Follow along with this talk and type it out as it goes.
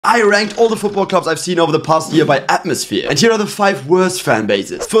I ranked all the football clubs I've seen over the past year by atmosphere. And here are the 5 worst fan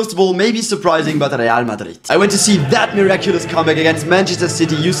bases. First of all, maybe surprising, but Real Madrid. I went to see that miraculous comeback against Manchester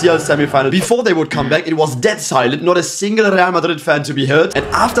City UCL semi-final. Before they would come back, it was dead silent, not a single Real Madrid fan to be heard. And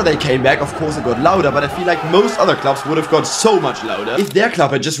after they came back, of course it got louder, but I feel like most other clubs would have got so much louder if their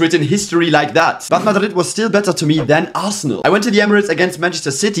club had just written history like that. But Madrid was still better to me than Arsenal. I went to the Emirates against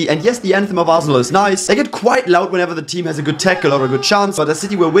Manchester City, and yes, the anthem of Arsenal is nice. They get quite loud whenever the team has a good tackle or a good chance, but as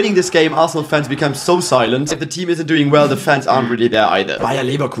City were winning this game, Arsenal fans become so silent. If the team isn't doing well, the fans aren't really there either. Bayer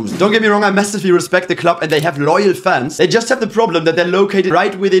Leverkusen. Don't get me wrong, I massively respect the club and they have loyal fans. They just have the problem that they're located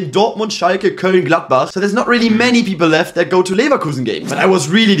right within Dortmund, Schalke, Köln, Gladbach, so there's not really many people left that go to Leverkusen games. But I was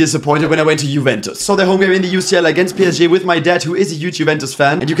really disappointed when I went to Juventus. Saw their home game in the UCL against PSG with my dad, who is a huge Juventus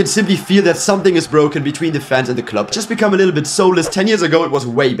fan, and you can simply feel that something is broken between the fans and the club. Just become a little bit soulless. 10 years ago, it was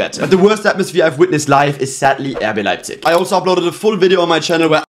way better. But the worst atmosphere I've witnessed live is sadly RB Leipzig. I also uploaded a full video on my channel where